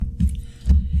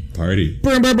party.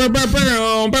 Boom, boom, boom, boom,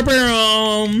 boom, boom,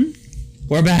 boom.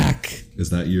 We're back. Is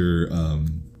that your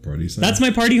party song? That's my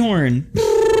party horn.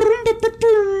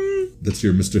 That's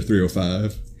your Mr.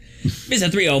 305.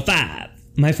 Mr. 305.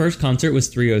 My first concert was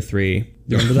 303.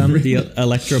 Remember them? The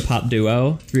electro pop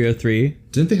duo 303.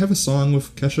 Didn't they have a song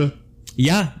with Kesha?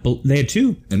 Yeah, but they had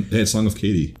two. And they had a song with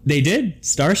Katie. They did.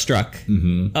 Starstruck.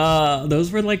 Mm-hmm.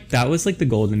 Those were that was the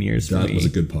golden years for me. That was a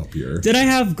good pop year. Did I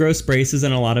have gross braces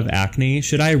and a lot of acne?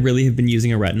 Should I really have been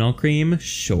using a retinol cream?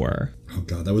 Sure. Oh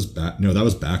god, that was back. No, that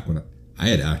was back when I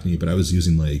had acne, but I was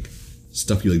using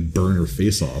stuff you burn your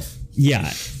face off.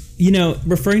 Yeah.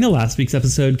 Referring to last week's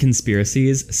episode,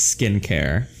 conspiracies,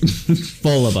 skincare.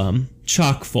 Full of them.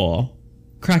 Chock full.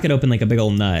 Crack it open like a big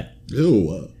old nut.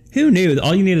 Ew. Who knew?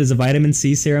 All you need is a vitamin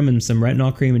C serum and some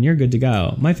retinol cream and you're good to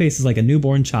go. My face is like a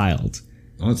newborn child.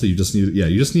 Honestly, you just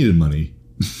needed money.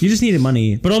 You just needed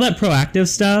money. But all that proactive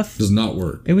stuff does not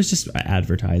work. It was just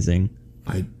advertising.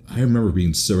 I remember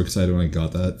being so excited when I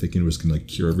got that, thinking it was gonna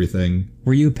cure everything.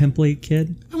 Were you a pimply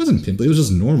kid? I wasn't pimply, it was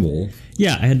just normal.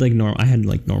 Yeah, I had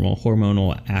normal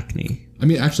hormonal acne. I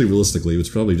mean, actually, realistically, it was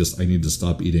probably just I needed to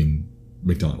stop eating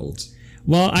McDonald's.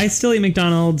 Well, I still eat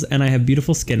McDonald's and I have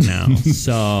beautiful skin now.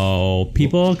 So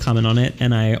people comment on it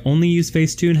and I only use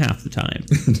Facetune half the time.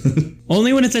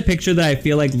 Only when it's a picture that I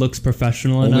feel looks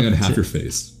professional enough. Only on half your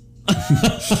face.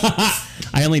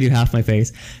 I only do half my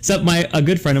face. So a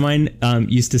good friend of mine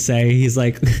used to say, he's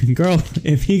like, girl,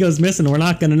 if he goes missing, we're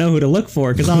not going to know who to look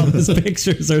for because all of his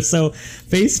pictures are so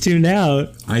Facetuned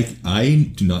out.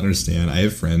 I do not understand. I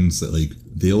have friends that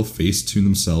they'll Facetune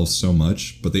themselves so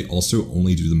much, but they also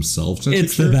only do themselves in a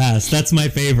It's picture. the best. That's my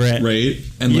favorite. Right?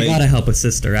 And you gotta help a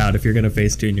sister out if you're gonna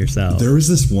Facetune yourself. There was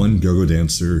this one go-go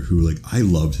dancer who I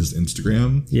loved his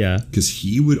Instagram. Yeah. Because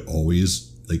he would always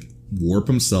warp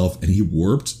himself, and he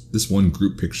warped this one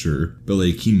group picture, but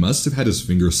he must have had his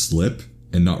finger slip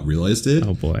and not realized it.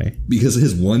 Oh boy. Because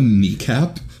his one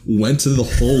kneecap went to the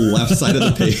whole left side of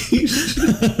the page.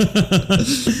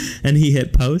 And he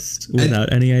hit post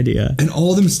without any idea. And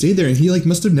all of them stayed there, and he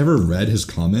must have never read his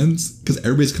comments, because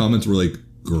everybody's comments were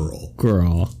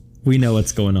girl. We know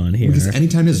what's going on here. Because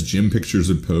anytime his gym pictures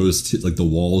would post, the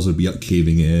walls would be up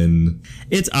caving in.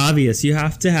 It's obvious. You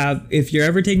have to have, if you're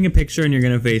ever taking a picture and you're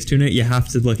going to Facetune it, you have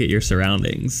to look at your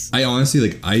surroundings. I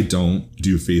honestly, I don't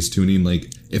do Facetuning.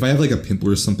 If I have a pimple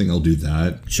or something, I'll do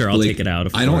that. Sure, I'll take it out,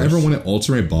 of course. I don't ever want to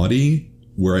alter my body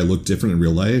where I look different in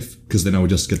real life, because then I would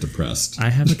just get depressed.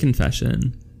 I have a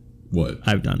confession. What?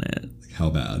 I've done it. How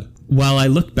bad? Well, I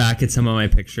look back at some of my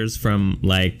pictures from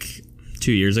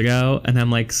 2 years ago, and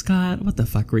I'm like, Scott, what the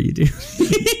fuck were you doing?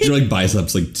 Your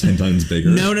biceps 10 times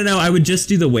bigger. No. I would just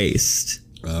do the waist.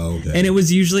 Oh, okay. And it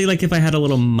was usually if I had a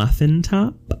little muffin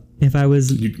top. If I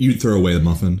was... You'd throw away the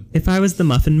muffin. If I was the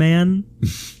muffin man,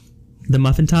 the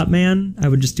muffin top man, I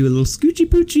would just do a little scoochie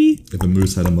poochie. If a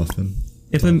moose had a muffin.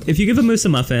 If you give a moose a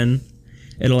muffin,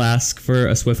 it'll ask for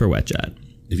a Swiffer wet jet.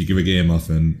 If you give a gay a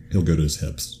muffin, he'll go to his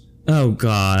hips. Oh,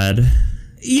 God.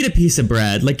 Eat a piece of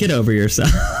bread. Get over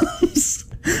yourselves.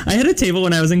 I had a table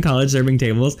when I was in college serving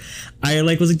tables. I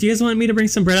was like, do you guys want me to bring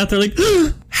some bread out? They're like,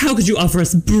 how could you offer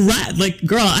us bread?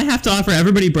 Girl, I have to offer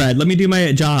everybody bread. Let me do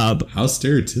my job. How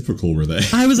stereotypical were they?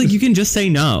 I was like, you can just say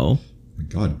no. My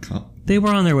God, they were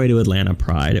on their way to Atlanta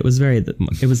Pride. It was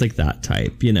that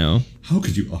type, How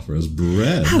could you offer us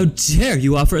bread? How dare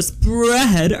you offer us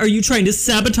bread? Are you trying to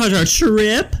sabotage our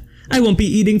trip? I won't be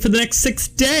eating for the next 6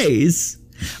 days.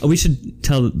 Oh, we should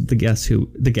tell the guests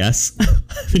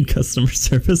in customer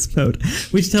service mode.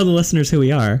 We should tell the listeners who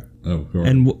we are. Oh, who are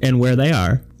and where they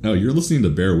are. Oh, you're listening to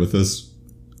Bear With Us.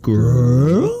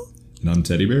 Girl. And I'm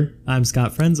Teddy Bear. I'm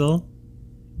Scott Frenzel.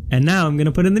 And now I'm going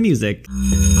to put in the music.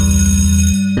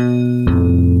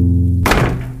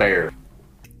 Bear.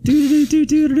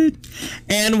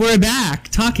 And we're back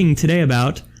talking today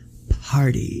about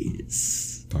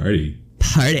parties. Party.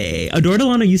 Adore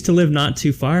Delano used to live not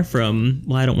too far from...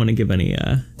 Well, I don't want to give any...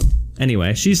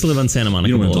 Anyway, she used to live on Santa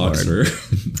Monica Boulevard. You don't want to dox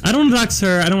her. I don't want to dox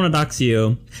her. I don't want to dox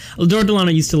you. Adore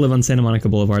Delano used to live on Santa Monica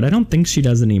Boulevard. I don't think she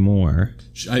does anymore.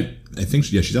 I think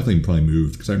she definitely probably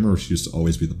moved, because I remember she used to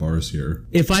always be at the bars here.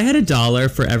 If I had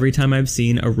 $1 for every time I've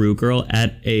seen a Rue girl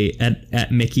at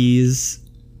Mickey's,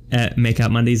 at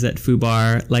Makeout Mondays at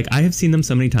Fubar, I have seen them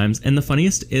so many times. And the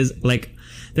funniest is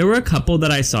there were a couple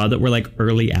that I saw that were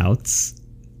early outs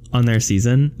on their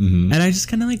season, and I just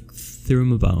kind of threw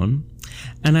them a bone.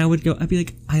 And I'd be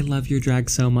like, I love your drag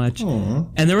so much. Aww.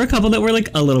 And there were a couple that were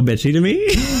a little bitchy to me.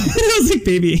 I was like,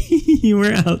 baby, you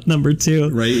were out number 2.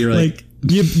 Right, you're like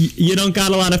you don't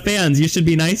got a lot of fans. You should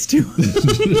be nice to.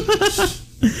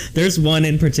 There's one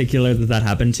in particular that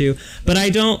happened to, but I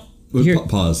don't Here-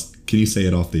 Pause. Can you say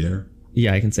it off the air?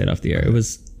 Yeah, I can say it off the air. It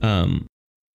was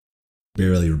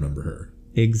Barely remember her.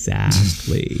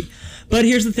 exactly. But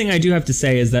here's the thing I do have to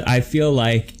say is that I feel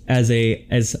like as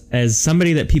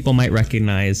somebody that people might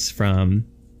recognize from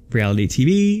reality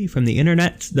TV, from the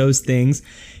internet, those things,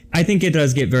 I think it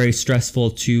does get very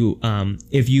stressful to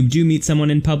if you do meet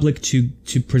someone in public to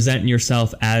present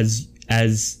yourself as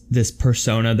this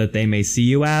persona that they may see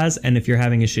you as, and if you're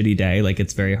having a shitty day, like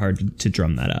it's very hard to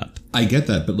drum that up. I get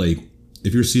that, but like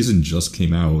if your season just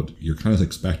came out, you're kind of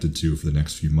expected to for the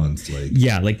next few months. Like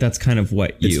Yeah, like that's kind of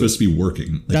what it's supposed to be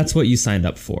working. Like, that's what you signed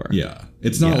up for. yeah.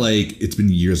 It's not like it's been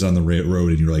years on the road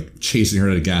and you're like chasing her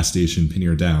at a gas station, pinning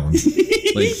her down.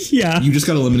 Like Yeah. you just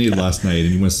got eliminated last night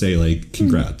and you want to say like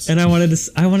congrats. And I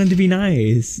wanted to be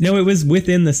nice. No, it was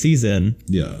within the season.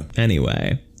 Yeah.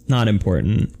 Anyway, not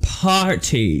important.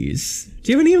 Parties.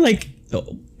 Do you have any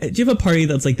do you have a party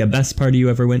that's like the best party you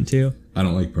ever went to? I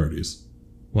don't like parties.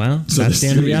 Well, So that's this the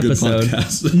is end of the gonna be a good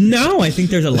episode. podcast. No, I think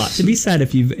there's a lot to be said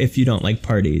if you don't like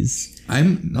parties.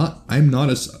 I'm not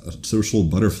a social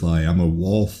butterfly. I'm a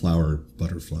wallflower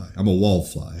butterfly. I'm a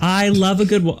wallfly. I love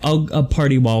a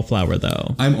party wallflower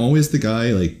though. I'm always the guy,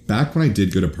 like, back when I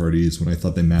did go to parties when I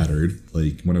thought they mattered,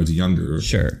 like, when I was younger,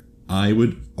 Sure. I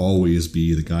would always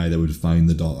be the guy that would find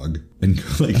the dog and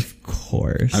go, like, Of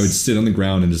course. I would sit on the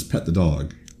ground and just pet the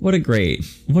dog. What a great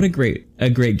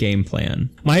game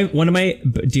plan. One of my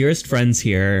dearest friends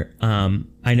here,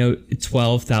 I know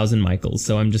 12,000 Michaels,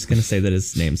 so I'm just going to say that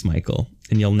his name's Michael,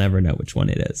 and you'll never know which one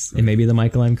it is. It may be the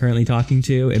Michael I'm currently talking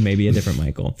to, it may be a different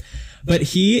Michael. But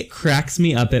he cracks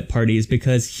me up at parties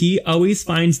because he always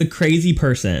finds the crazy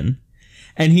person,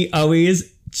 and he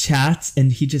always chats,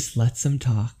 and he just lets them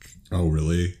talk. Oh,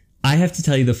 really? I have to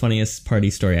tell you the funniest party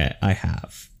story I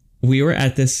have. We were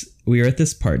at this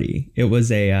party. It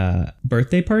was a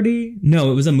birthday party.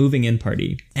 No, it was a moving in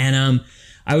party. And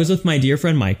I was with my dear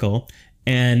friend Michael,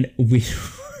 and we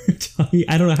were talking.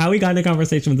 I don't know how we got into a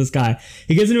conversation with this guy.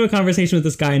 He gets into a conversation with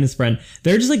this guy and his friend.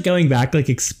 They're just like going back, like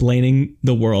explaining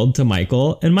the world to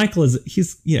Michael. And Michael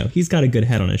he's got a good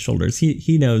head on his shoulders.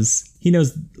 He knows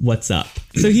what's up.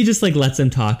 So he just like lets them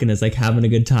talk and is like having a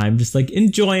good time, just like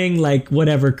enjoying like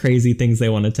whatever crazy things they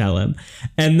want to tell him.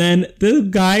 And then the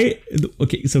guy,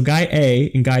 okay, so guy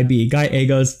A and guy B, guy A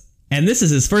goes, and this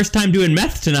is his first time doing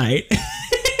meth tonight.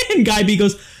 And guy B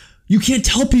goes, you can't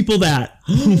tell people that,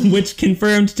 which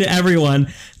confirmed to everyone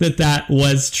that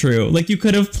was true. Like you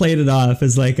could have played it off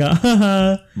as like a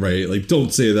haha. Right, like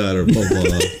don't say that or blah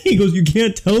blah. He goes, you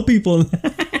can't tell people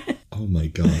that. Oh my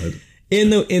god. In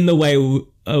the way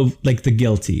of like the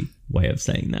guilty way of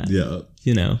saying that. Yeah.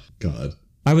 You know. God.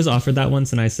 I was offered that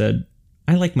once and I said,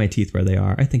 I like my teeth where they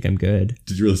are. I think I'm good.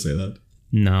 Did you really say that?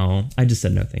 No, I just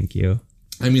said no thank you.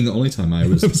 I mean, the only time I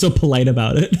was I'm so polite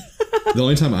about it. the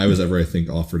only time I was ever, I think,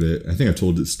 offered it, I think I've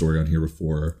told this story on here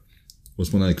before,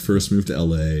 was when I like first moved to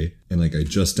LA and like I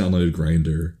just downloaded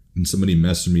Grindr and somebody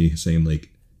messaged me saying like,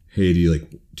 hey, do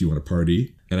you want to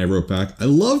party? And I wrote back, I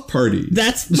love parties.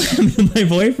 That's my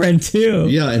boyfriend too.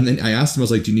 Yeah, and then I asked him, I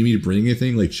was like, do you need me to bring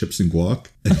anything like chips and guac?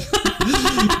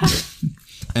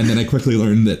 And then I quickly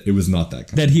learned that it was not that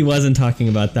kind. That he wasn't talking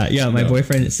about that. Yeah, my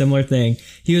boyfriend, similar thing.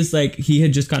 He was like, he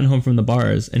had just gotten home from the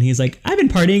bars and he's like, I've been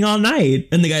partying all night.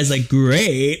 And the guy's like,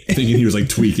 great. Thinking he was like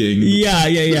tweaking.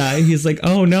 Yeah. He's like,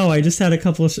 oh no, I just had a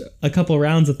couple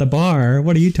rounds at the bar.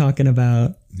 What are you talking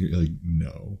about? You're like,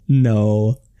 no.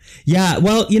 No. Yeah,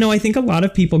 well, I think a lot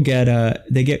of people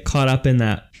get caught up in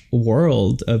that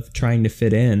world of trying to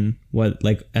fit in,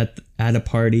 at a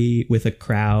party with a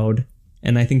crowd,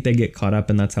 and I think they get caught up,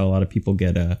 and that's how a lot of people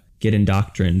get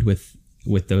indoctrined with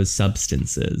those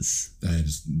substances.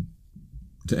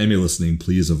 To any listening,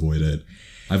 please avoid it.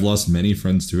 I've lost many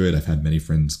friends to it. I've had many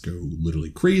friends go literally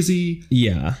crazy.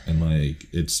 Yeah. And like,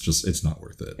 it's not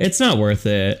worth it. It's not worth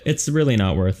it. It's really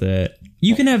not worth it.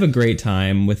 You can have a great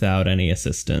time without any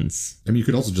assistance. I mean, you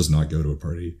could also just not go to a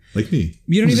party like me.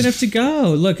 You don't even have to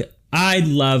go. Look, I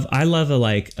love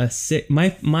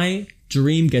my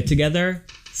dream get together,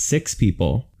 6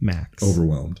 people max.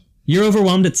 Overwhelmed. You're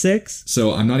overwhelmed at 6?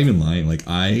 So I'm not even lying. Like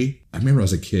I remember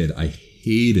as a kid, I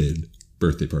hated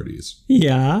birthday parties.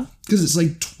 Yeah. Because it's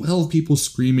like 12 people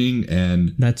screaming,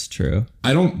 and That's true.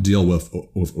 I don't deal with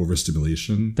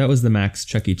overstimulation. That was the max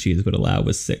Chuck E. Cheese would allow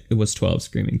was 12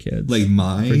 screaming kids. Like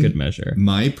for good measure.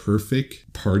 My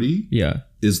perfect party Yeah.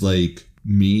 is like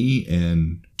me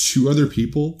and 2 other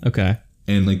people, Okay.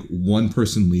 and like one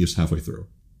person leaves halfway through.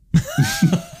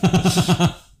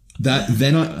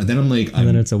 Then I'm like, And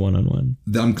then it's a one-on-one.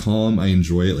 I'm calm. I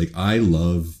enjoy it. Like I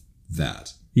love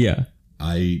that. Yeah.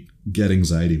 I get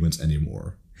anxiety once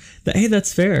anymore. Hey,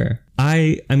 that's fair.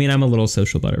 I mean, I'm a little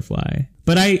social butterfly,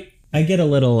 but I get a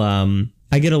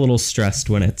little stressed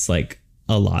when it's like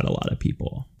a lot of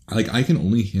people. Like, I can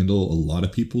only handle a lot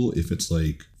of people if it's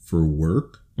like for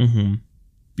work,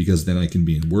 because then I can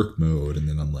be in work mode, and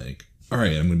then I'm like, all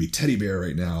right, I'm gonna be teddy bear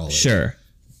right now. Like, sure,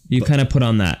 you kind of put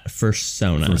on that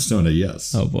persona. Persona,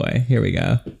 yes. Oh boy, here we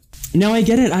go. No, I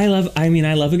get it. I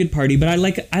love a good party, but I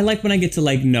like when I get to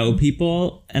like know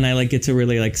people and I like get to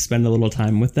really like spend a little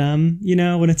time with them. You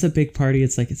know, when it's a big party,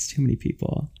 it's like it's too many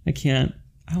people.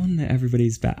 I want to know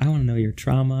everybody's back. I want to know your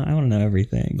trauma. I want to know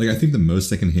everything. Like, I think the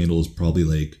most I can handle is probably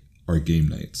like our game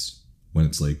nights when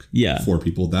it's like 4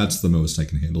 people. That's the most I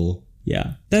can handle.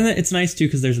 Yeah. Then it's nice too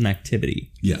because there's an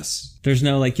activity. Yes. There's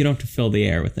no like, you don't have to fill the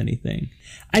air with anything.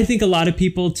 I think a lot of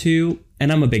people too,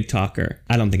 and I'm a big talker.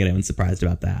 I don't think anyone's surprised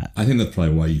about that. I think that's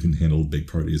probably why you can handle big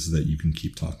parties, is that you can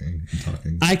keep talking and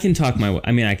talking. I can talk my way.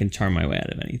 I mean, I can charm my way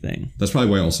out of anything. That's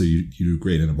probably why also you do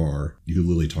great in a bar. You can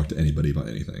literally talk to anybody about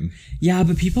anything. Yeah,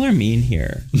 but people are mean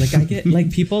here. Like I get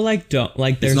like people like don't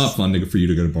like there's. It's not fun for you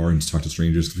to go to a bar and talk to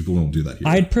strangers because people don't do that here.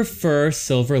 I'd prefer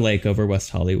Silver Lake over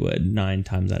West Hollywood 9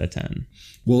 times out of 10.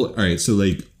 Well, all right. So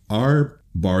like our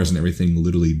bars and everything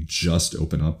literally just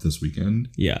open up this weekend.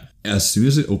 Yeah. As soon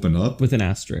as it opened up. With an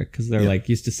asterisk because they're like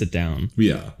used to sit down.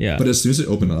 Yeah. Yeah. But as soon as it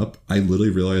opened up, I literally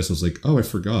realized I was like, oh, I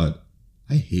forgot.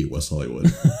 I hate West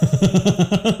Hollywood.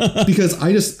 Because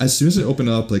as soon as it opened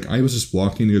up, like I was just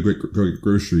walking to go get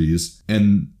groceries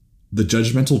and the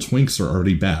judgmental twinks are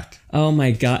already back. Oh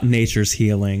my God. Nature's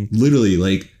healing. Literally,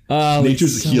 like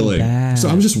nature's so healing. Bad. So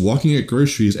I'm just walking at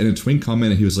groceries and a twink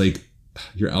commented, he was like,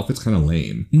 your outfit's kind of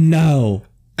lame. No.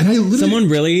 And I literally... Someone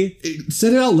really?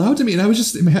 said it out loud to me, and I was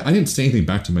just... I didn't say anything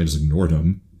back to him, I just ignored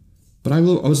him. But I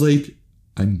was like,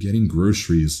 I'm getting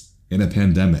groceries in a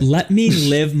pandemic. Let me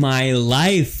live my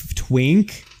life,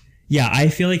 twink. Yeah, I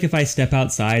feel like if I step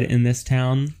outside in this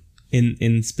town,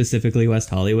 in specifically West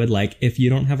Hollywood, like, if you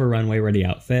don't have a runway-ready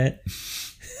outfit,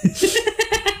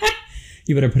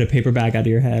 you better put a paper bag out of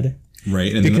your head.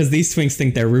 Right, and because these twinks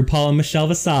think they're RuPaul and Michelle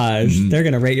Visage. Mm-hmm. They're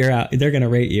gonna rate They're gonna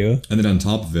rate you. And then on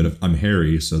top of it, I'm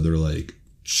Harry, so they're like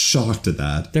shocked at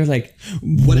that. They're like,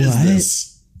 "What is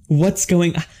this? What's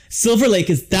going on? Silver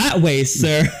Lake is that way,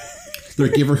 sir." They're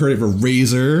like, "You ever heard of a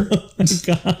razor?" Oh my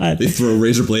God! They throw a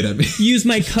razor blade at me. Use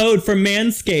my code for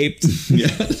Manscaped.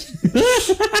 Yeah.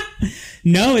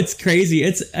 No, it's crazy.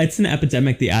 It's an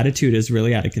epidemic. The attitude is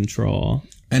really out of control.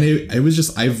 And it was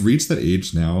just, I've reached that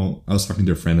age now. I was talking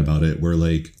to a friend about it where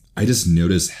like, I just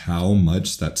notice how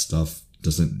much that stuff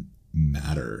doesn't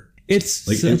matter. It's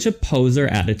like such a poser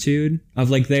attitude of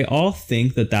like, they all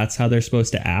think that that's how they're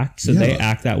supposed to act. So they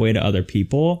act that way to other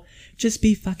people. Just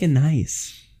be fucking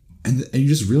nice. And you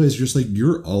just realize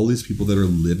you're all these people that are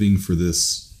living for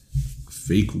this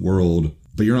fake world,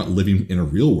 but you're not living in a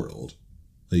real world.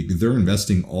 Like they're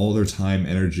investing all their time,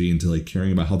 energy into like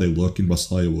caring about how they look in West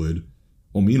Hollywood.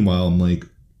 Well, meanwhile, I'm like,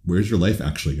 where's your life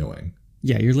actually going?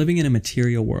 Yeah, you're living in a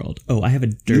material world. Oh, I have a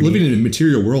dirty... You're living in a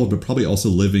material world, but probably also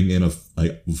living in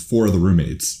like 4 of the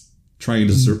roommates. Trying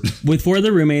to... With 4 of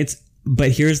the roommates,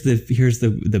 but here's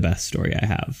the best story I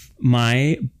have.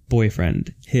 My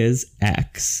boyfriend, his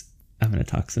ex... I'm going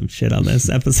to talk some shit on this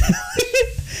episode.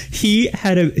 He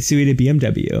had a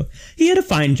BMW. He had a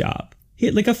fine job. He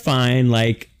had like a fine,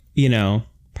 like, you know,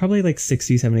 probably like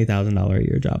 $60,000, $70,000 a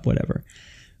year job, whatever.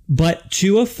 But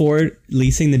to afford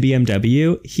leasing the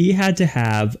BMW, he had to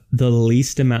have the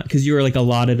least amount, because you were like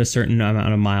allotted a certain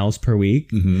amount of miles per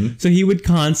week. Mm-hmm. So he would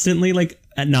constantly like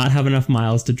not have enough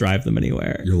miles to drive them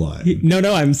anywhere. You're lying.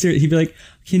 No, I'm serious. He'd be like,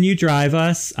 can you drive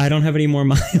us? I don't have any more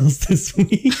miles this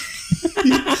week.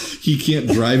 He can't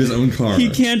drive his own car. He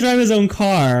can't drive his own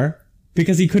car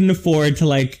because he couldn't afford to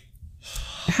like...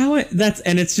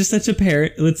 And it's just such a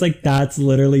parrot. It's like, that's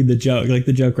literally the joke. Like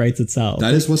the joke writes itself.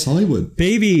 That is West Hollywood.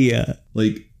 Baby.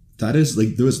 Like, that is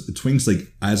like, there was the twinks,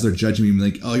 like, as they're judging me,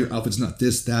 like, oh, your outfit's not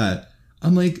this, that.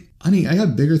 I'm like, honey, I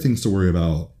have bigger things to worry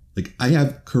about. Like, I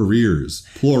have careers,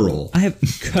 plural. I have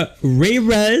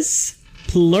careers,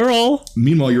 plural.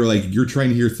 Meanwhile, you're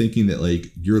trying here thinking that, like,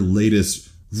 your latest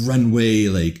runway,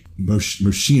 like,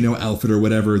 Moschino outfit or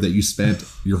whatever that you spent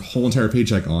your whole entire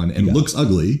paycheck on and looks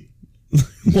ugly.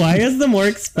 Why is the more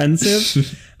expensive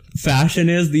fashion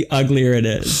is, the uglier it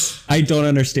is? I don't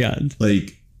understand.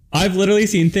 Like, I've literally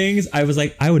seen things, I was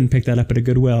like, I wouldn't pick that up at a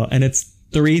Goodwill, and it's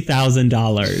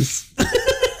 $3,000.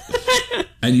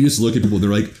 And you just look at people, they're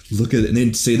like, look at it, and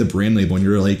then say the brand label, and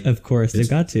you're like... Of course, they've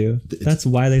got to. That's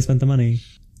why they spent the money.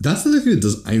 That's the thing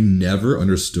that I've never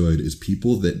understood is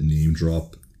people that name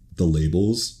drop the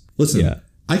labels. Listen,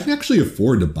 I can actually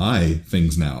afford to buy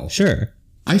things now. Sure.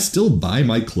 I still buy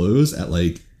my clothes at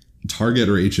like Target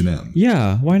or H&M.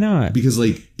 Yeah, why not? Because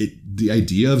like the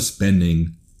idea of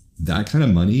spending that kind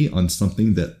of money on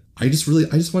something that I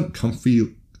just want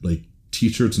comfy like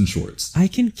t-shirts and shorts. I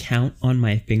can count on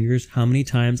my fingers how many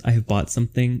times I have bought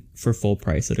something for full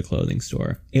price at a clothing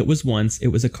store. It was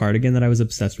a cardigan that I was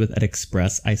obsessed with at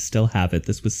Express. I still have it.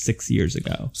 This was 6 years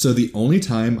ago. So the only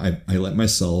time I let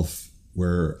myself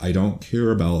where I don't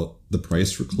care about the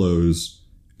price for clothes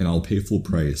and I'll pay full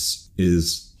price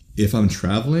is if I'm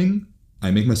traveling. I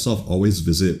make myself always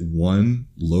visit one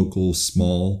local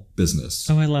small business.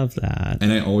 Oh, I love that.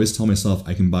 And I always tell myself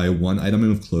I can buy one item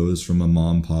of clothes from a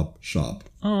mom pop shop.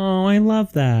 Oh, I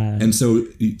love that. And so,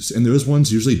 and those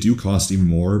ones usually do cost even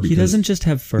more. Because, he doesn't just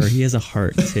have fur, he has a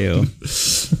heart too.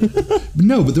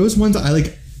 No, but those ones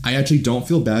I actually don't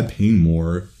feel bad paying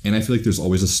more. And I feel like there's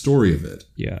always a story of it.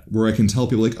 Yeah. Where I can tell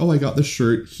people like, oh, I got this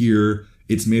shirt here.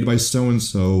 It's made by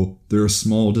so-and-so. They're a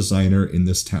small designer in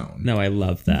this town. No, I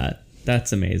love that.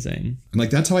 That's amazing. And like,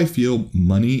 that's how I feel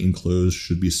money in clothes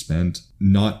should be spent,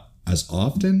 not as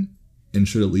often, and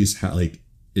should at least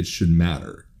it should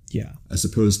matter. Yeah. As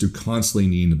opposed to constantly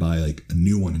needing to buy like a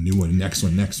new one, next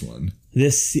one.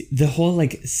 The whole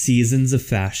like seasons of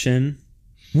fashion.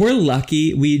 We're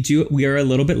lucky. We are a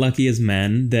little bit lucky as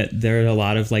men that there are a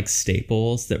lot of like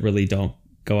staples that really don't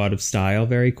go out of style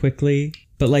very quickly.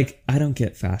 But like, I don't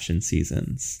get fashion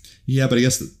seasons. Yeah, but I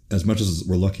guess as much as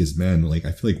we're lucky as men, like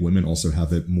I feel like women also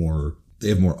have they have more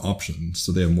options,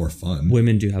 so they have more fun.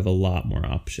 Women do have a lot more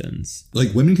options.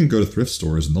 Like women can go to thrift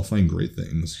stores and they'll find great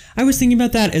things. I was thinking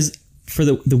about that as for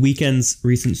the Weeknd's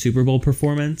recent Super Bowl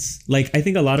performance. Like, I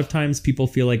think a lot of times people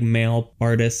feel like male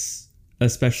artists,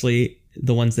 especially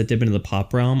the ones that dip into the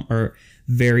pop realm, are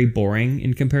very boring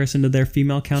in comparison to their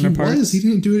female counterparts. He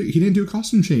didn't do a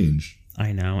costume change.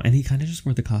 I know, and he kind of just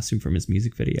wore the costume from his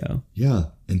music video. Yeah,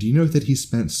 and do you know that he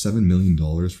spent $7 million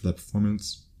for that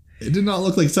performance? It did not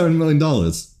look like $7 million.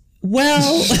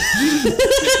 Well,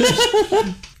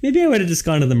 maybe I would have just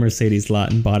gone to the Mercedes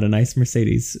lot and bought a nice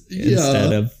Mercedes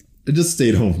instead of... I just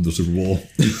stayed home from the Super Bowl.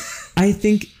 I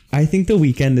think The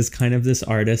Weeknd is kind of this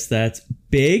artist that's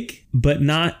big, but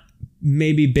not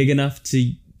maybe big enough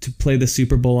to play the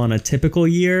Super Bowl on a typical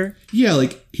year. Yeah,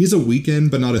 like he's a weekend,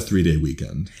 but not a 3-day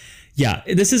weekend. Yeah,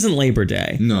 this isn't Labor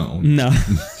Day. No.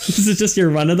 This is just your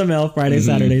run-of-the-mill Friday,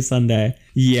 Saturday, Sunday.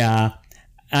 Yeah.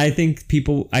 I think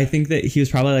that he was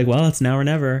probably like, well, it's now or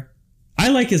never. I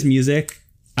like his music.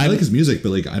 I like his music, but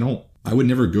like I would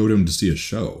never go to him to see a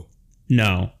show.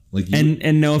 No. Like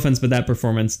and no offense, but that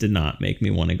performance did not make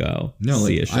me want to go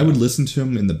see a show. I would listen to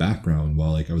him in the background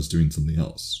while like I was doing something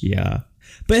else. Yeah.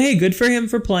 But hey, good for him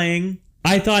for playing.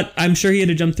 I'm sure he had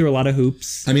to jump through a lot of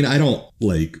hoops. I mean, I don't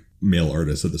like male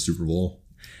artists at the Super Bowl.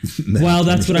 Well,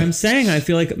 that's what I'm saying. I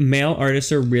feel like male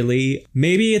artists are really,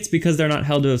 maybe it's because they're not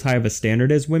held to as high of a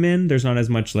standard as women. There's not as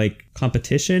much like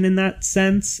competition in that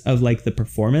sense of like the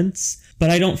performance. But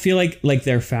I don't feel like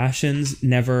their fashions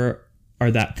never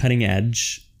are that cutting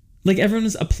edge. Like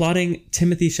everyone's applauding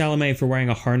Timothée Chalamet for wearing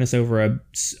a harness over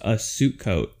a suit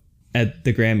coat at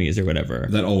the Grammys or whatever.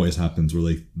 That always happens. We're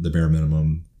like the bare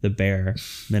minimum. The bare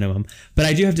minimum. But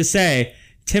I do have to say,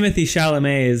 Timothée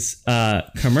Chalamet's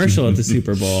commercial at the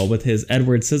Super Bowl with his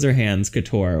Edward Scissorhands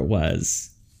couture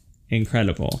was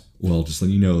incredible. Well, just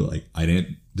letting you know, like I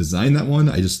didn't design that one.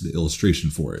 I just did the illustration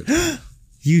for it.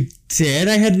 You did?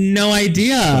 I had no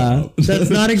idea. That's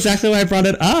not exactly why I brought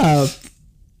it up.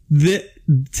 The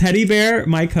Teddy Bear,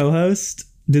 my co-host,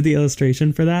 did the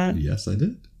illustration for that. Yes, I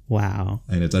did. Wow.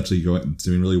 And it's actually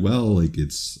doing really well. Like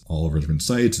it's all over different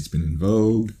sites. It's been in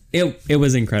Vogue. It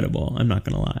was incredible. I'm not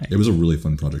going to lie. It was a really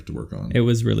fun project to work on. It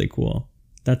was really cool.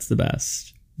 That's the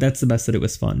best. That's the best that it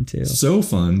was fun too. So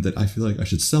fun that I feel like I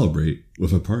should celebrate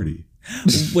with a party.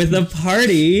 With a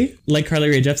party? Like Carly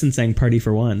Rae Jepsen saying party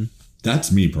for one.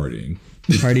 That's me partying.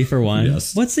 Party for one?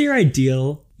 Yes. What's your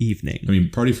ideal evening? I mean,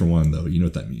 party for one though. You know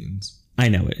what that means. I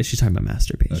know it. She's talking about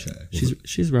masturbation. Okay. Well,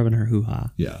 she's rubbing her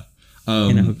hoo-ha. Yeah.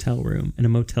 In a hotel room. In a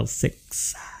Motel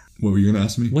 6. What were you going to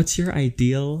ask me? What's your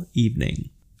ideal evening?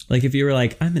 Like if you were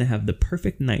like, I'm going to have the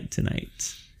perfect night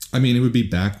tonight. I mean, it would be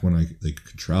back when I like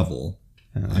could travel.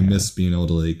 I miss being able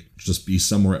to like just be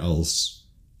somewhere else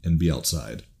and be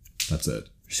outside. That's it.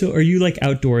 So are you like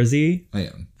outdoorsy? I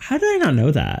am. How did I not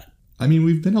know that? I mean,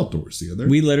 we've been outdoors together.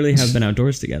 We literally have been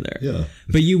outdoors together. Yeah.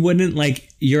 But you wouldn't like,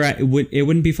 it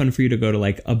wouldn't be fun for you to go to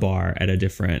like a bar in a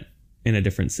different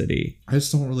city. I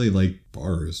just don't really like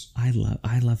bars. I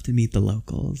love to meet the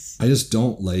locals. I just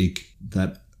don't like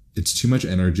that. It's too much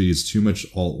energy. It's too much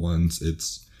all at once.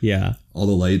 It's all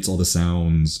the lights, all the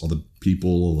sounds, all the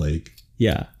people. Like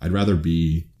I'd rather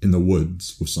be in the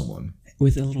woods with someone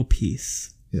with a little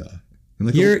peace. Yeah, I'm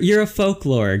like You're a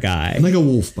folklore guy. I'm like a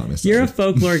wolf by myself. You're a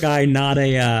folklore guy, not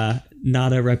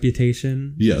a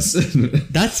reputation. Yes.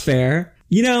 That's fair.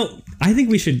 You know, I think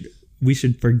we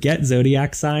should forget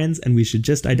zodiac signs and we should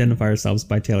just identify ourselves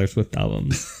by Taylor Swift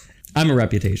albums. I'm a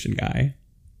reputation guy.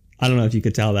 I don't know if you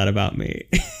could tell that about me.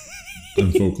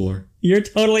 I'm folklore. You're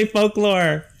totally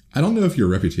folklore. I don't know if you're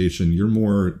Reputation. You're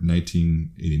more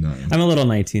 1989. I'm a little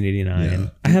 1989. Yeah.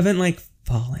 I haven't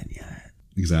fallen yet.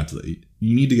 Exactly.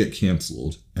 You need to get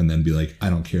canceled and then be like, I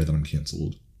don't care that I'm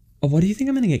canceled. Oh, what do you think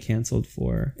I'm going to get canceled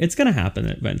for? It's going to happen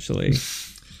eventually.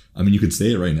 I mean, you could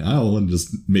say it right now and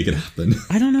just make it happen.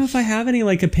 I don't know if I have any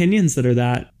opinions that are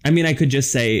that. I mean, I could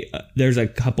just say there's a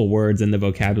couple words in the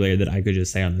vocabulary that I could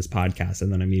just say on this podcast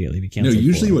and then immediately be canceled. No,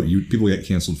 usually for. what people get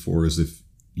canceled for is if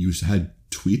you had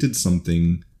tweeted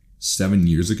something 7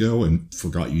 years ago and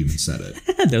forgot you even said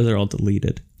it. Those are all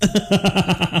deleted.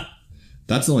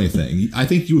 That's the only thing. I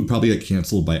think you would probably get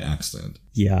canceled by accident.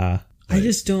 Yeah. Right. I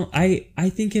just don't. I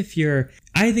think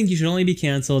I think you should only be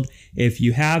canceled if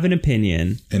you have an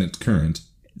opinion And it's current.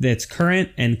 that's current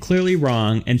and clearly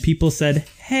wrong, and people said,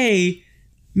 hey,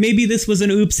 maybe this was an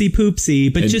oopsie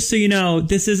poopsie, but just so you know,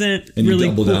 this isn't And you really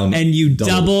double cool. down. And you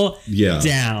double Yeah.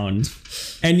 down.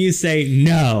 And you say,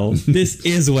 no, this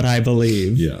is what I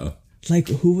believe. Yeah.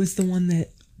 Who was the one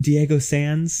that Diego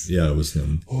Sands? Yeah, it was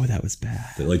him. Oh, that was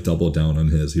bad. They doubled down on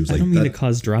his. He was I like, don't mean to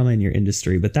cause drama in your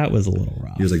industry, but that was a little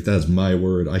rough. he was like, that's my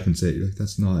word. I can say it. You're like,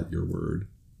 that's not your word.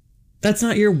 That's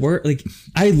not your word.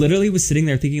 I literally was sitting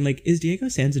there thinking, is Diego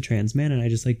Sands a trans man? And I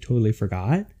just totally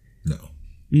forgot. No.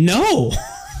 No.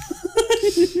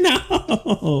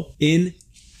 No.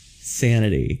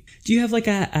 Insanity. Do you have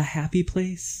a happy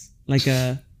place?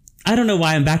 I don't know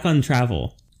why I'm back on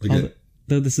travel.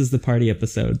 Though this is the party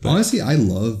episode. But Honestly, I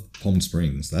love Palm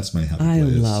Springs. That's my happy place. I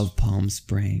love Palm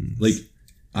Springs.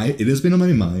 It has been on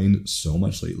my mind so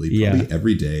much lately. Probably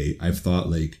every day I've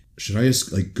thought should I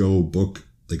just go book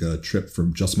a trip for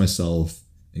just myself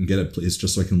and get a place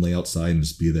just so I can lay outside and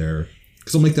just be there.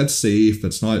 Because I'm that's safe.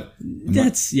 That's not.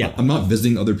 I'm not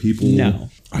visiting other people. No.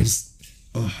 I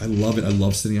love it. I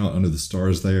love sitting out under the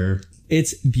stars there.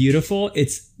 It's beautiful.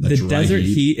 It's the dry desert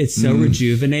heat. It's so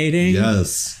rejuvenating.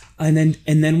 Yes. And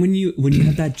then when you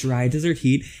have that dry desert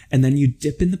heat and then you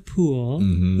dip in the pool,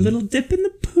 little dip in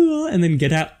the pool and then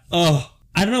get out. Oh,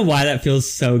 I don't know why that feels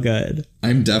so good.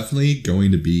 I'm definitely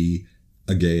going to be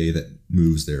a gay that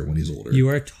moves there when he's older. You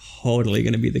are totally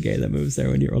going to be the gay that moves there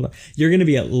when you're older. You're going to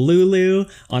be at Lulu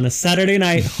on a Saturday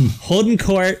night holding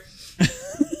court.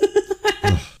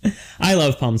 I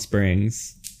love Palm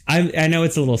Springs. I know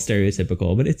it's a little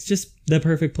stereotypical, but it's just the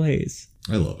perfect place.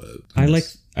 I love it.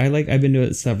 I've been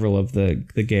to several of the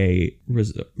gay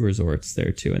resorts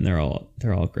there too, and they're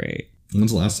all great.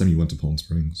 When's the last time you went to Palm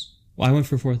Springs? Well, I went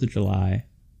for 4th of July.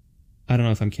 I don't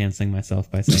know if I'm canceling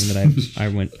myself by saying that I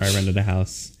rented a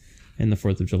house in the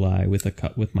 4th of July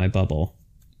with my bubble.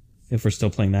 If we're still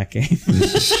playing that game.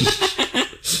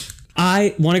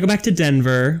 I want to go back to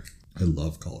Denver. I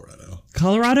love Colorado.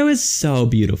 Colorado is so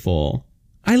beautiful.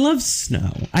 I love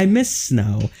snow. I miss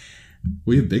snow.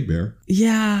 We have Big Bear.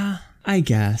 Yeah, I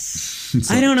guess.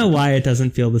 I don't know why it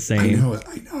doesn't feel the same.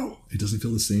 I know. It doesn't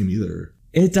feel the same either.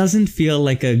 It doesn't feel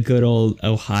like a good old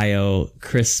Ohio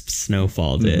crisp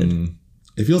snowfall did. Mm-hmm.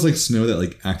 It feels like snow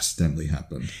that accidentally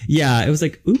happened. Yeah, it was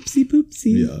oopsie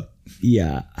poopsie. Yeah.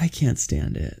 Yeah, I can't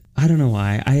stand it. I don't know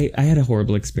why. I had a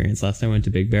horrible experience last time I went to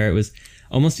Big Bear. It was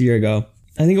almost a year ago.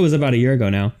 I think it was about a year ago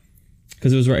now.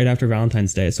 Because it was right after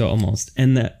Valentine's Day, so almost.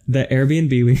 And the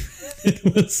Airbnb we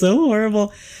it was so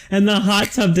horrible. And the hot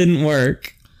tub didn't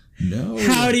work. No.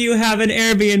 How do you have an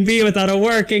Airbnb without a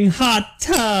working hot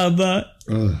tub?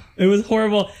 It was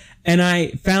horrible. And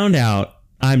I found out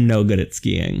I'm no good at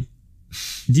skiing.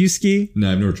 Do you ski?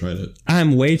 No, I've never tried it.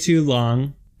 I'm way too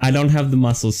long. I don't have the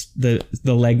muscles, the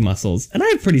leg muscles. And I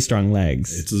have pretty strong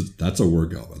legs. That's a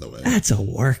workout, by the way. That's a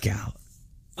workout.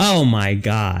 Oh my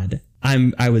God.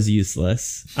 I was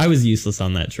useless. I was useless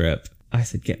on that trip. I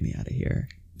said, get me out of here.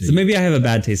 So maybe I have a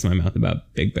bad taste in my mouth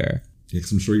about Big Bear. Yeah,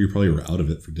 because I'm sure you probably were out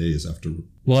of it for days after.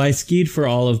 Well, I skied for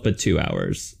all of but 2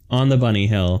 hours on the bunny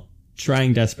hill,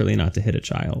 trying desperately not to hit a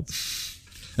child.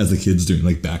 As the kids doing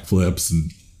backflips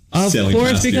and of sailing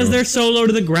course, past because you. they're so low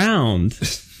to the ground.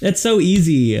 It's so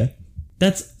easy.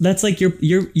 That's like they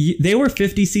were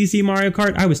 50cc Mario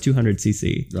Kart. I was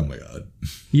 200cc. Oh my God.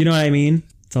 You know what I mean?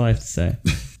 That's all I have to say.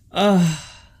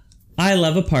 I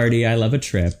love a party. I love a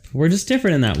trip. We're just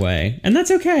different in that way. And that's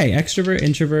okay. Extrovert,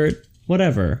 introvert,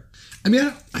 whatever. I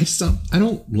mean, I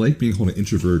don't like being called an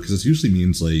introvert because it usually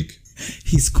means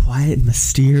he's quiet and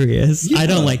mysterious. Yeah. I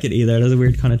don't like it either. It has a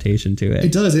weird connotation to it.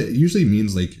 It does. It usually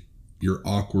means you're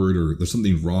awkward or there's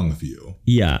something wrong with you.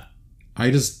 Yeah.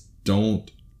 I just don't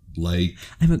like...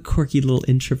 I'm a quirky little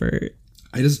introvert.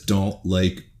 I just don't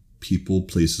like people,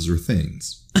 places, or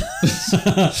things.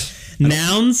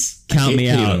 Nouns, count me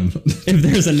hate out. 'em. If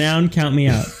there's a noun, count me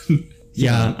out.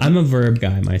 Yeah, I'm a verb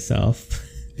guy myself.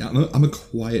 Yeah, I'm a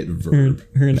quiet verb.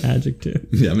 Or an adjective.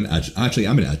 Yeah, I'm an adjective. Actually,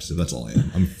 I'm an adjective. That's all I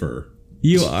am. I'm fur.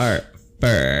 You are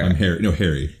fur. I'm hairy. No,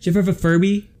 hairy. Did you ever have a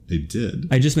Furby? They did.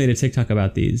 I just made a TikTok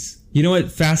about these. You know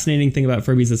what fascinating thing about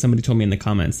Furbies that somebody told me in the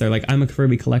comments? They're like, I'm a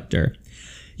Furby collector.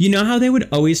 You know how they would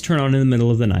always turn on in the middle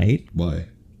of the night? Why?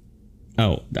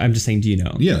 Oh, I'm just saying, do you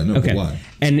know? Yeah, no, okay. but why?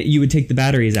 And you would take the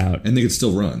batteries out. And they could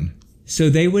still run. So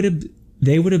they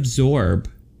would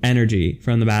absorb energy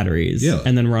from the batteries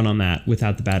and then run on that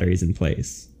without the batteries in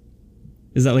place.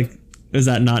 Is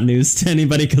that not news to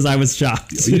anybody? Because I was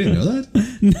shocked. Oh, you didn't know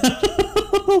that?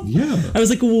 No. Yeah. I was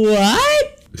like,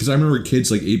 what? Because I remember kids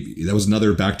that was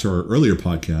another back to our earlier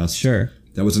podcast. Sure.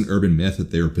 That was an urban myth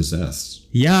that they were possessed.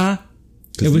 Yeah.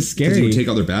 It was scary. Because you would take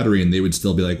out their battery and they would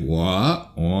still be like,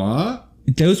 what?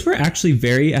 Those were actually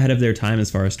very ahead of their time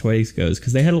as far as toys goes,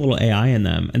 because they had a little AI in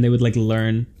them and they would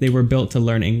learn. They were built to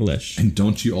learn English. And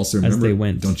don't you also remember? They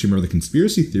went. Don't you remember the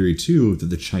conspiracy theory too that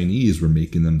the Chinese were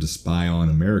making them to spy on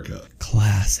America?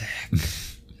 Classic.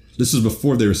 This is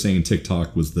before they were saying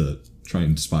TikTok was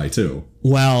trying to spy too.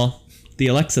 Well, the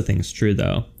Alexa thing's true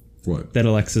though. What? That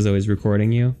Alexa's always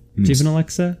recording you. Do you have an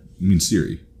Alexa? You mean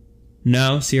Siri?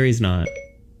 No, Siri's not.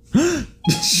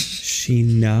 She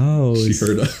knows. She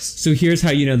heard us. So here's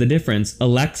how you know the difference.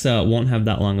 Alexa won't have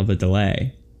that long of a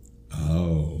delay.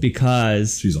 Oh.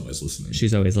 Because she's always listening.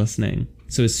 She's always listening.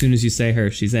 So as soon as you say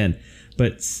her, she's in.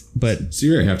 But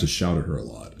Siri, I have to shout at her a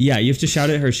lot. Yeah, you have to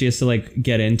shout at her. She has to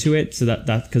get into it. So that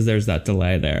because there's that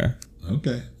delay there.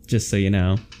 Okay. Just so you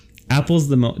know. Apple's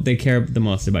they care the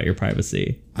most about your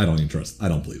privacy. I don't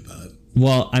believe that.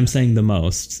 Well, I'm saying the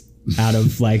most out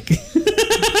of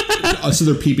So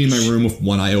they're peeping my room with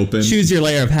one eye open. Choose your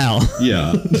layer of hell.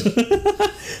 Yeah.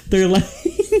 They're like,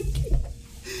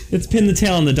 it's pin the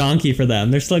tail on the donkey for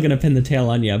them. They're still going to pin the tail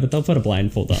on you, but they'll put a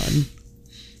blindfold on.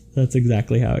 That's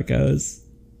exactly how it goes.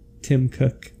 Tim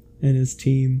Cook and his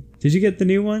team. Did you get the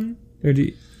new one?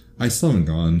 I still haven't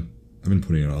gone. I've been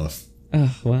putting it off.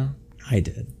 Oh, well, I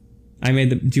did. Do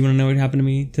you want to know what happened to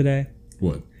me today?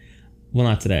 What? Well,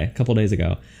 not today. A couple days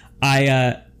ago.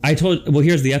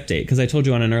 Here's the update, because I told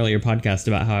you on an earlier podcast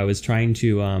about how I was trying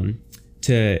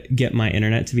to get my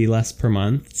internet to be less per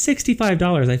month.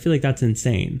 $65. I feel like that's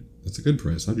insane. That's a good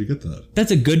price. How'd you get that?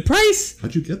 That's a good price?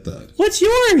 How'd you get that? What's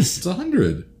yours? It's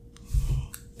 $100.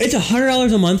 It's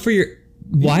 $100 a month for your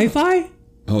Wi-Fi?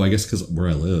 Oh, I guess because where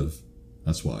I live.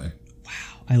 That's why.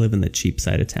 Wow. I live in the cheap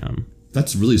side of town.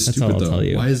 That's really stupid, all I'll though. tell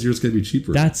you. Why is yours going to be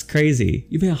cheaper? That's crazy.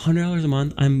 You pay $100 a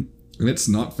month? And it's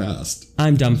not fast.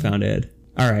 I'm dumbfounded.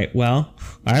 All right, well,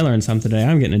 I learned something today.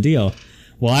 I'm getting a deal.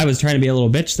 Well, I was trying to be a little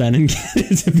bitch then and get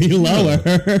it to be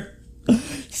lower.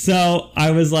 So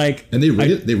I was like... And they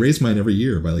raise mine every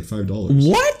year by $5.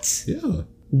 What? Yeah.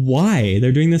 Why?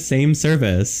 They're doing the same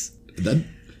service.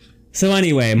 So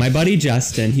anyway, my buddy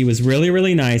Justin, he was really,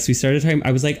 really nice. We started talking.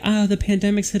 I was like, the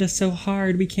pandemic's hit us so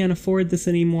hard. We can't afford this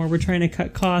anymore. We're trying to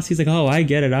cut costs. He's like, oh, I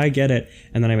get it.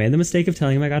 And then I made the mistake of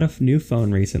telling him I got a new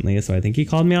phone recently. So I think he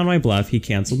called me on my bluff. He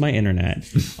canceled my internet.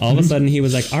 All of a sudden, he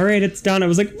was like, all right, it's done. I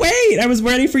was like, wait, I was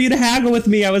ready for you to haggle with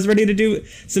me. I was ready to do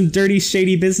some dirty,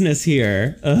 shady business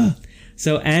here. Ugh.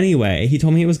 So anyway, he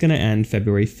told me it was going to end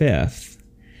February 5th.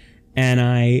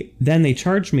 And then they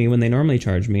charged me when they normally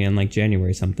charge me in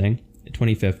January something,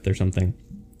 25th or something.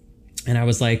 And I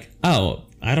was like, oh,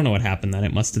 I don't know what happened then.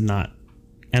 It must have not.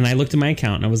 And I looked at my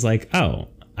account and I was like, oh,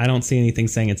 I don't see anything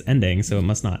saying it's ending, so it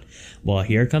must not. Well,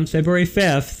 here comes February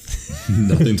 5th.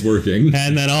 Nothing's working.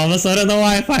 And then all of a sudden the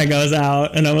Wi-Fi goes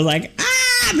out and I was like,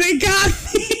 they got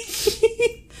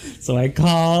me. So I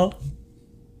call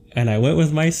and I went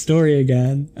with my story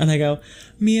again. And I go,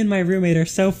 me and my roommate are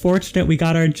so fortunate we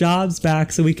got our jobs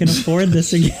back so we can afford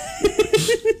this again.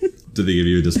 Did they give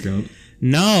you a discount?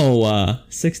 No,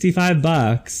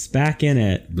 $65 back in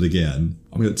it. But again,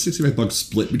 $65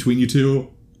 split between you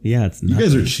two. Yeah, it's nothing. You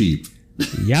guys are cheap.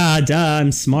 Yeah, duh,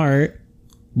 I'm smart.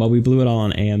 Well, we blew it all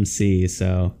on AMC,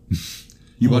 so.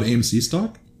 You bought AMC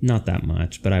stock? Not that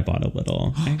much, but I bought a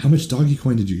little. How much doggy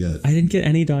coin did you get? I didn't get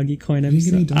any doggy coin.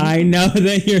 I know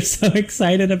that you're so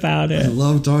excited about it. I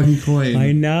love doggy coin.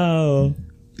 I know.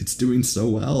 It's doing so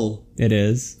well. It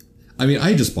is. I mean,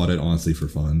 I just bought it honestly for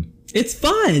fun. It's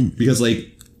fun. Because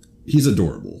he's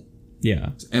adorable. Yeah.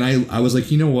 And I was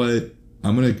like, you know what?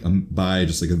 I'm gonna buy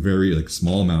just a very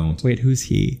small amount. Wait, who's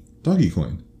he? Doggy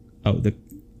coin. Oh,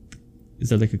 is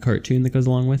there a cartoon that goes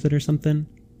along with it or something?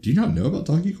 Do you not know about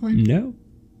Dogecoin? No.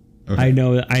 Okay. I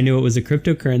knew it was a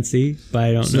cryptocurrency, but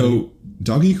I don't know. So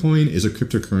Dogecoin is a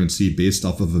cryptocurrency based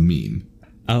off of a meme.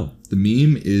 Oh, The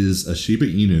meme is a Shiba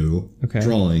Inu Okay.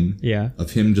 drawing yeah.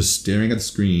 of him just staring at the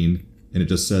screen, and it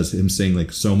just says him saying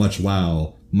like, so much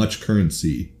wow, much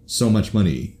currency, so much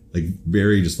money. Like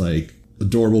very just like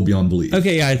adorable beyond belief.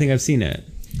 Okay, yeah, I think I've seen it.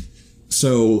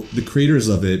 So the creators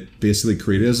of it basically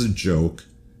created it as a joke,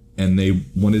 and they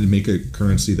wanted to make a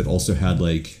currency that also has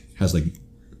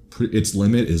its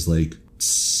limit is like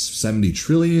 70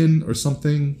 trillion or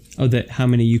something Oh, that how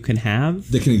many you can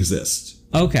have? that can exist.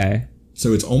 Okay.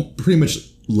 So it's pretty much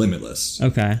limitless.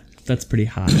 Okay. That's pretty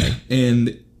high.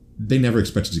 And they never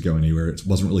expected to go anywhere. It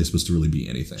wasn't really supposed to really be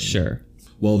anything. Sure.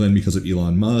 Well, then because of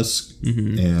Elon Musk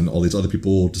and all these other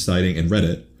people deciding, and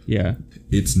Reddit, Yeah.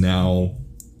 it's now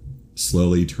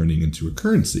slowly turning into a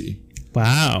currency.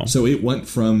 Wow. So it went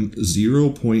from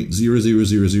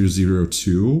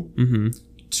 0.0000002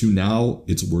 to now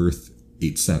it's worth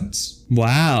 8 cents.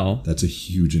 Wow. That's a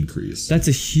huge increase. That's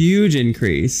a huge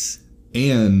increase.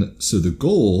 And so the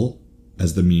goal,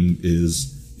 as the meme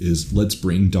is let's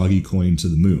bring Dogecoin to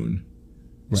the moon.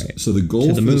 Right. So the goal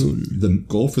To the for this, moon. the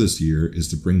goal for this year is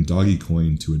to bring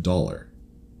Dogecoin to $1.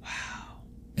 Wow.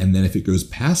 And then if it goes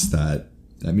past that,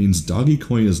 that means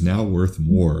Dogecoin is now worth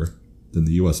more than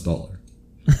the US dollar.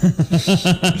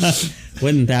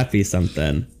 Wouldn't that be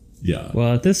something? Yeah.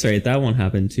 Well, at this rate, that won't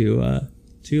happen too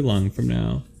long from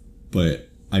now. But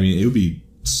I mean, it would be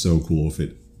so cool if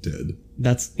it did.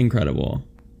 That's incredible.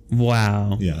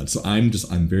 Wow. Yeah. So I'm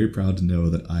very proud to know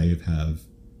that I have.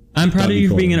 I'm proud of you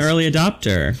for being an Dogecoins. early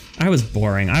adopter. I was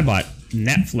boring. I bought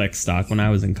Netflix stock when I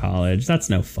was in college. That's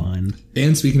no fun.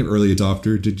 And speaking of early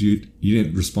adopter, you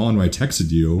didn't respond when I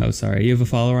texted you? Oh, sorry. You have a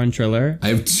follower on Triller? I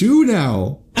have 2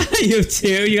 now. You have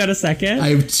 2? You got a second? I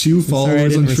have 2 Sorry, I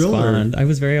followers on didn't Triller. respond. I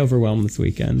was very overwhelmed this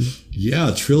weekend.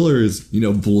 Yeah, Triller is,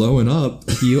 blowing up.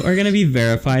 You are going to be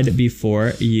verified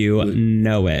before you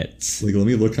know it. Like, let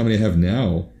me look how many I have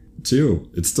now.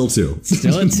 2. It's still 2.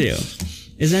 Still at 2.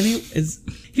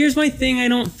 Here's my thing. I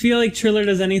don't feel like Triller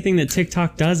does anything that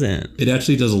TikTok doesn't. It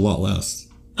actually does a lot less.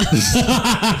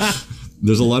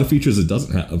 There's a lot of features it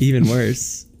doesn't have. Even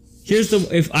worse.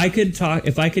 If I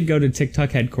could go to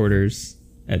TikTok headquarters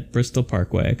at Bristol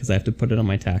Parkway, because I have to put it on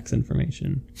my tax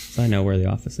information, so I know where the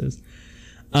office is.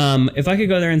 If I could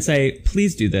go there and say,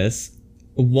 please do this.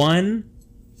 1,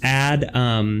 add,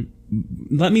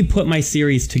 let me put my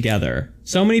series together.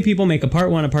 So many people make a part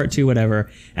 1, a part 2, whatever,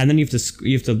 and then you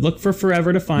have to look for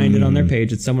forever to find it on their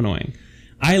page. It's so annoying.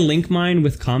 I link mine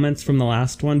with comments from the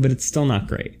last one, but it's still not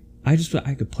great. I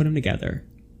could put them together.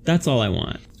 That's all I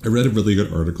want. I read a really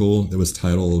good article that was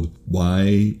titled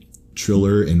 "Why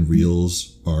Triller and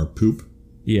Reels Are Poop."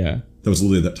 Yeah, That was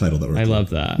literally that title. I love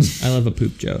that. I love a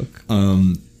poop joke.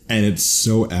 And it's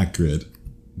so accurate.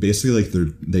 Basically, like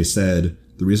they said,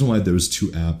 the reason why those 2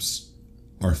 apps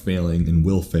are failing and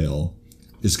will fail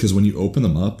is because when you open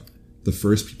them up, the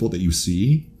first people that you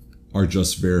see are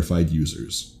just verified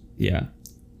users. Yeah.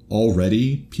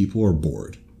 Already, people are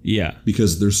bored Yeah.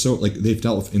 because they're so like they've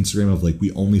dealt with Instagram of like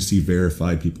we only see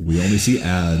verified people, we only see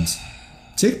ads.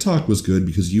 TikTok was good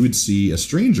because you would see a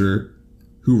stranger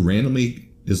who randomly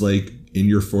is like in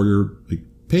your for your like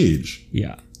page.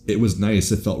 Yeah. It was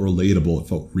nice. It felt relatable. It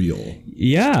felt real.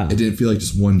 Yeah. It didn't feel like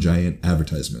just one giant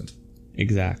advertisement.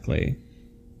 Exactly.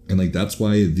 And like that's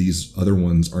why these other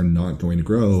ones are not going to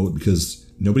grow, because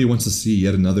nobody wants to see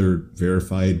yet another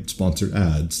verified sponsored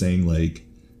ad saying like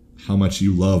how much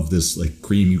you love this like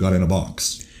cream you got in a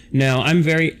box. No,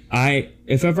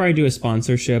 if ever I do a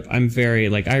sponsorship, I'm very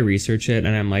like, I research it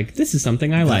and I'm like, this is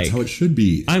something I like. That's how it should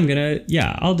be.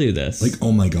 I'll do this. Like,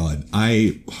 oh my God.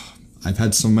 I've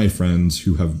had some of my friends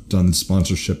who have done the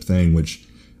sponsorship thing, which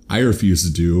I refuse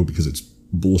to do because it's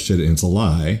bullshit and it's a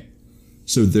lie.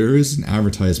 So there is an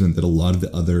advertisement that a lot of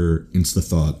the other Insta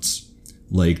Thoughts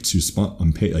like to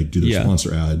do the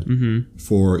sponsor ad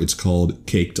for. It's called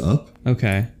Caked Up.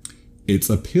 Okay. It's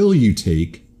a pill you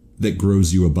take that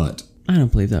grows you a butt. I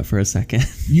don't believe that for a second.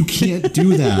 You can't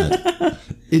do that.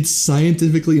 It's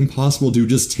scientifically impossible to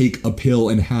just take a pill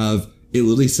and have, it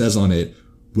literally says on it,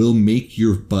 will make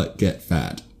your butt get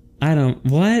fat.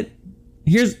 What?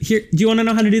 Here, do you want to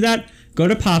know how to do that? Go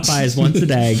to Popeyes once a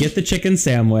day, get the chicken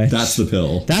sandwich. That's the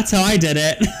pill. That's how I did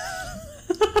it.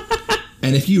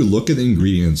 And if you look at the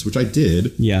ingredients, which I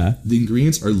did, Yeah. the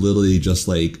ingredients are literally just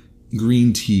like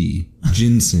green tea,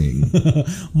 ginseng.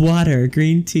 Water,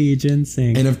 green tea,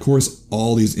 ginseng. And of course,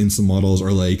 all these Insta models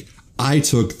are like, I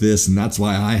took this and that's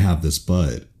why I have this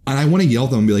butt. And I want to yell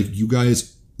at them and be like, you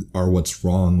guys are what's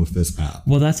wrong with this app.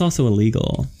 Well, that's also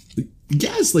illegal.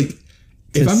 Yes, like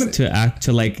If I'm gonna,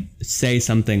 to like say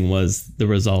something was the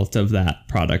result of that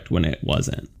product when it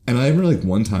wasn't. and I remember like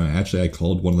one time I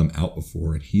called one of them out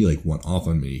before, and he like went off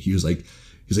on me. He's like,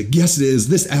 yes, it is.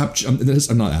 This app,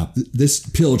 this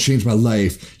pill changed my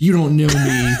life. You don't know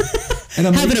me. And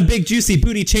I'm having a big juicy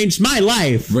booty changed my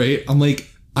life. Right? I'm like,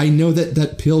 I know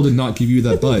that pill did not give you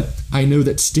that butt. I know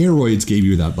that steroids gave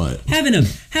you that butt.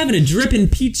 Having a dripping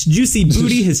peach juicy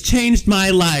booty has changed my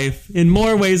life in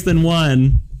more ways than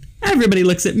one. Everybody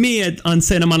looks at me on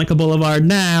Santa Monica Boulevard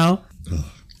now. Ugh,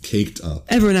 caked up.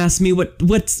 Everyone asks me what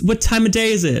time of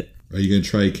day is it? Are you gonna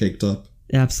try caked up?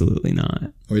 Absolutely not.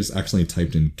 I just accidentally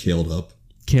typed in kaled up.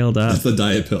 Kaled up. That's the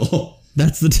diet pill.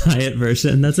 That's the diet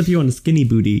version. That's if you want a skinny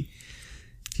booty.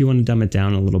 If you want to dumb it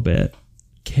down a little bit.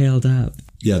 Kaled up.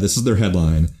 Yeah, this is their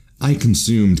headline. I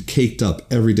consumed caked up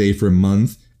every day for a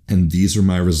month, and these are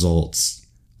my results.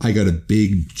 I got a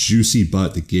big, juicy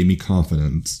butt that gave me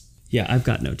confidence. Yeah, I've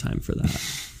got no time for that.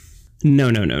 No.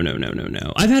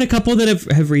 I've had a couple that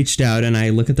have reached out, and I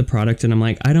look at the product and I'm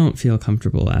like, I don't feel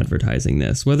comfortable advertising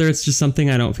this. Whether it's just something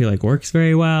I don't feel like works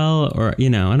very well, or, I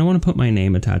don't want to put my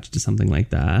name attached to something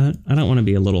like that. I don't want to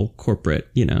be a little corporate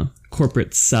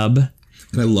sub.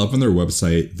 And I love on their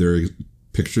website, their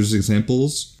pictures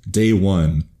examples. Day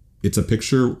 1, it's a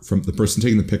picture from the person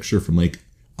taking the picture from like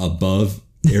above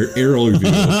aerial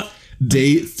view.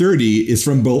 Day 30 is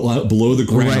from below the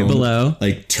ground. Right below.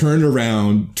 Like turned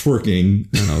around, twerking.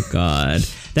 Oh, God.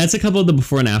 That's a couple of the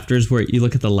before and afters where you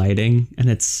look at the lighting and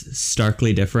it's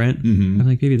starkly different. Mm-hmm. I'm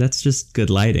like, baby, that's just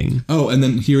good lighting. Oh, and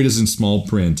then here it is in small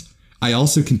print. I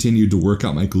also continued to work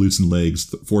out my glutes and legs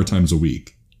 4 times a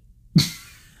week.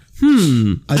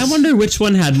 I wonder which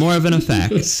one had more of an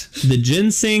effect. The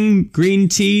ginseng green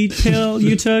tea pill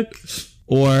you took,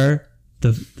 or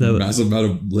the massive amount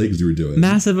of legs you were doing.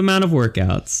 Massive amount of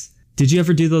workouts. Did you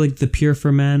ever do the Pure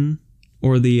for Men,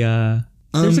 or the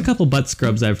there's a couple butt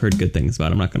scrubs I've heard good things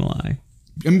about, I'm not gonna lie.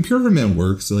 I mean, Pure for Men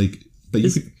works, but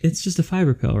it's just a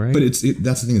fiber pill, right? But that's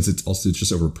the thing, is it's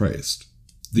just overpriced.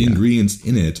 The ingredients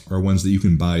in it are ones that you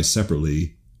can buy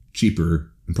separately,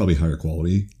 cheaper, and probably higher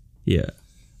quality. Yeah.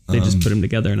 They just put them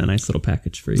together in a nice little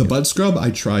package for you. The butt scrub I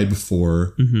tried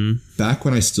before, back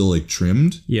when I still like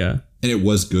trimmed. Yeah. And it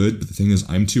was good, but the thing is,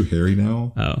 I'm too hairy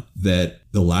now. Oh. That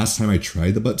the last time I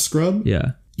tried the butt scrub,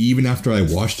 yeah, even after I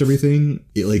washed everything,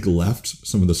 it like left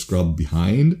some of the scrub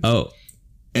behind. Oh.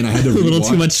 And I had to a little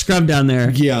too much scrub down there.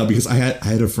 Yeah, because I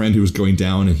had a friend who was going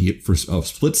down, and he for a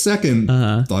split second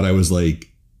thought I was like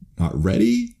not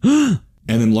ready.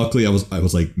 And then luckily I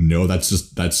was like, no,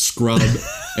 that's scrub.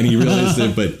 And he realized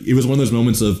it, but it was one of those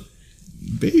moments of,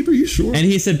 babe, are you sure? And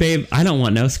he said, babe, I don't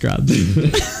want no scrub.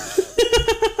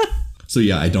 So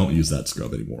yeah, I don't use that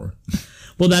scrub anymore.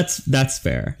 Well, that's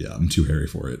fair. Yeah, I'm too hairy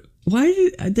for it.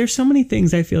 There's so many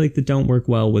things I feel like that don't work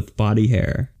well with body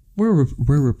hair. We're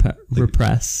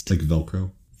repressed. Like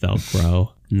Velcro?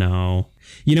 Velcro. No.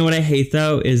 You know what I hate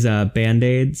though is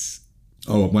Band-Aids.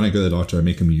 Oh, when I go to the doctor, I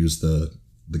make them use the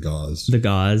gauze. The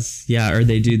gauze, yeah, or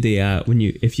they do the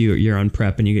if you're on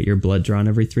prep and you get your blood drawn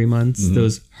every 3 months,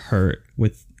 those hurt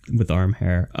with arm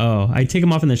hair. Oh, I take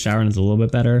them off in the shower and it's a little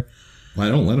bit better. Well, I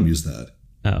don't let them use that.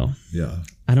 Oh, yeah.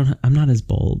 I'm not as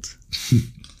bold.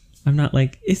 I'm not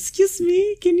like, excuse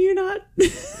me, can you not?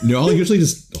 No, I'll usually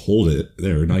just hold it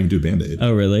there, not even do a Band-Aid.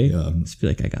 Oh, really? Yeah. Just be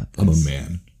like, I got this. I'm a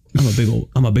man.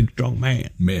 I'm a big strong man.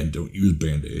 Man, don't use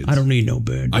Band-Aids. I don't need no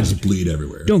Band-Aids. I just bleed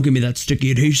everywhere. Don't give me that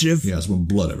sticky adhesive. Yeah, it's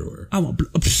blood everywhere. I'm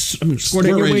gonna squirt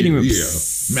in your waiting room. Yeah,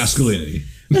 masculinity.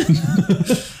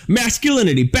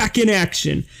 Masculinity back in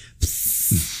action.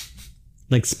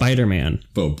 Like Spider-Man.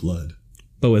 Blood.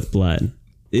 But with blood.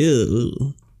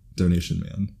 Ew. Donation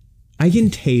man. I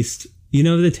can taste,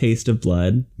 the taste of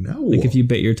blood? No. Like if you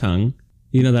bit your tongue.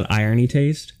 You know that irony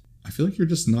taste? I feel like you're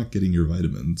just not getting your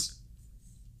vitamins.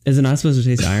 Is it not supposed to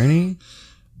taste irony?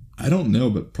 I don't know,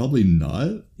 but probably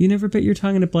not. You never bit your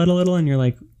tongue and it bled a little and you're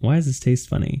like, why does this taste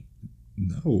funny?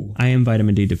 No. I am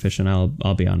vitamin D deficient.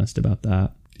 I'll be honest about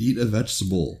that. Eat a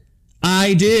vegetable.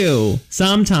 I do.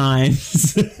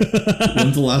 Sometimes.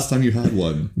 When's the last time you had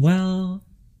one? Well.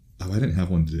 Oh, I didn't have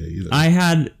one today either. I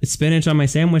had spinach on my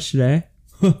sandwich today.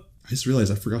 I just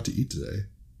realized I forgot to eat today.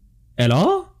 At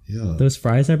all? Yeah. Those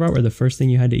fries I brought were the first thing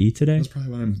you had to eat today? That's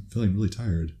probably why I'm feeling really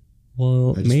tired.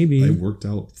 Well, maybe. I worked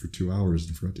out for 2 hours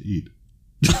and forgot to eat.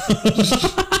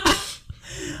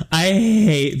 I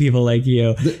hate people like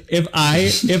you.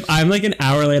 If I'm like an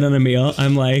hour late on a meal,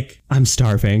 I'm like, I'm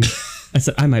starving. I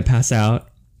said, I might pass out.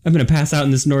 I'm going to pass out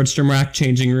in this Nordstrom Rack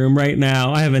changing room right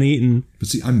now. I haven't eaten. But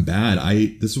see, I'm bad.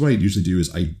 This is what I usually do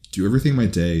is I do everything my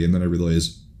day and then I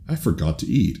realize I forgot to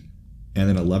eat. And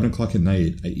then at 11 o'clock at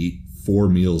night, I eat 4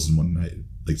 meals in one night.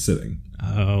 like sitting.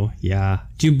 Oh yeah.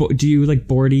 Do you like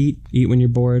bored eat when you're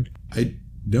bored? I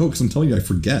no, because I'm telling you, I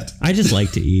forget. I just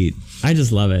like to eat. I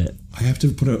just love it. I have to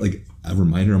put a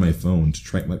reminder on my phone to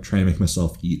try and make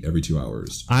myself eat every 2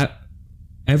 hours.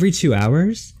 Every 2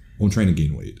 hours? Well, I'm trying to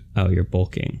gain weight. Oh, you're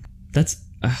bulking. That's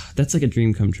like a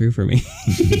dream come true for me.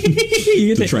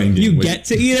 You get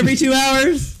to eat every 2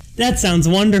 hours? That sounds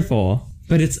wonderful.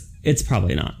 But it's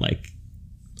probably not like.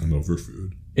 I'm over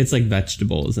food. It's like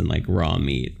vegetables and like raw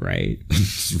meat, right?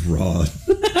 It's raw,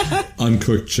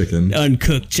 uncooked chicken.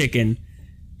 Uncooked chicken.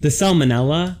 The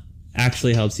salmonella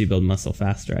actually helps you build muscle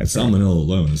faster. Salmonella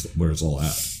alone is where it's all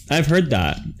at. I've heard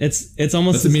that. It's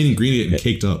almost. That's the main ingredient in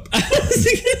caked up. I was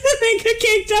gonna make a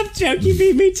caked up joke. You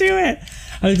beat me to it.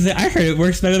 I was gonna say I heard it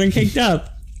works better than caked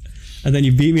up, and then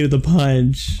you beat me to the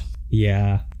punch.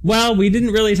 Yeah. Well, we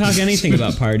didn't really talk anything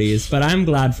about parties, but I'm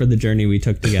glad for the journey we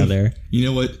took together. You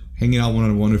know what? Hanging out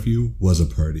one-on-one with you was a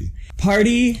party.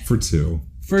 Party for two.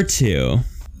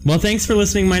 Well, thanks for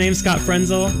listening. My name's Scott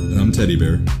Frenzel. And I'm Teddy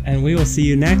Bear. And we will see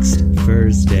you next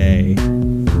Thursday.